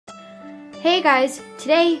Hey guys,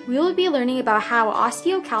 today we will be learning about how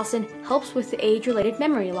osteocalcin helps with age-related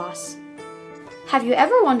memory loss. Have you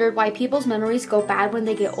ever wondered why people's memories go bad when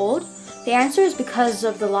they get old? The answer is because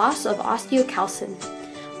of the loss of osteocalcin.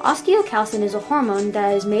 Osteocalcin is a hormone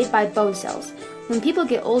that is made by bone cells. When people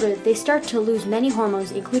get older, they start to lose many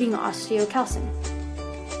hormones, including osteocalcin.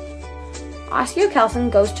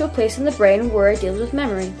 Osteocalcin goes to a place in the brain where it deals with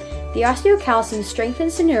memory. The osteocalcin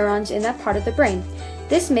strengthens the neurons in that part of the brain.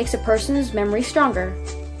 This makes a person's memory stronger.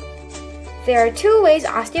 There are two ways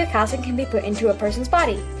osteocalcin can be put into a person's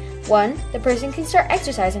body. One, the person can start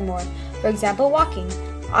exercising more, for example walking.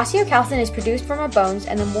 Osteocalcin is produced from our bones,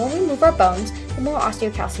 and the more we move our bones, the more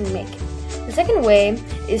osteocalcin we make. The second way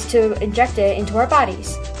is to inject it into our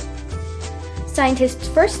bodies. Scientists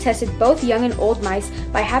first tested both young and old mice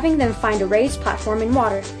by having them find a raised platform in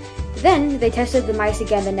water. Then they tested the mice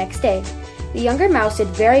again the next day. The younger mouse did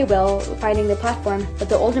very well finding the platform, but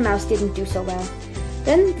the older mouse didn't do so well.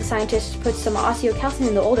 Then the scientists put some osteocalcin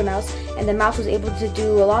in the older mouse, and the mouse was able to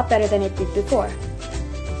do a lot better than it did before.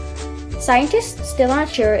 Scientists still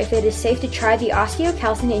aren't sure if it is safe to try the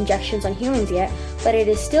osteocalcin injections on humans yet, but it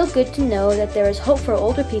is still good to know that there is hope for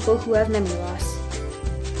older people who have memory loss.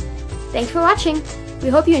 Thanks for watching! We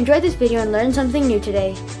hope you enjoyed this video and learned something new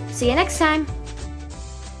today. See you next time!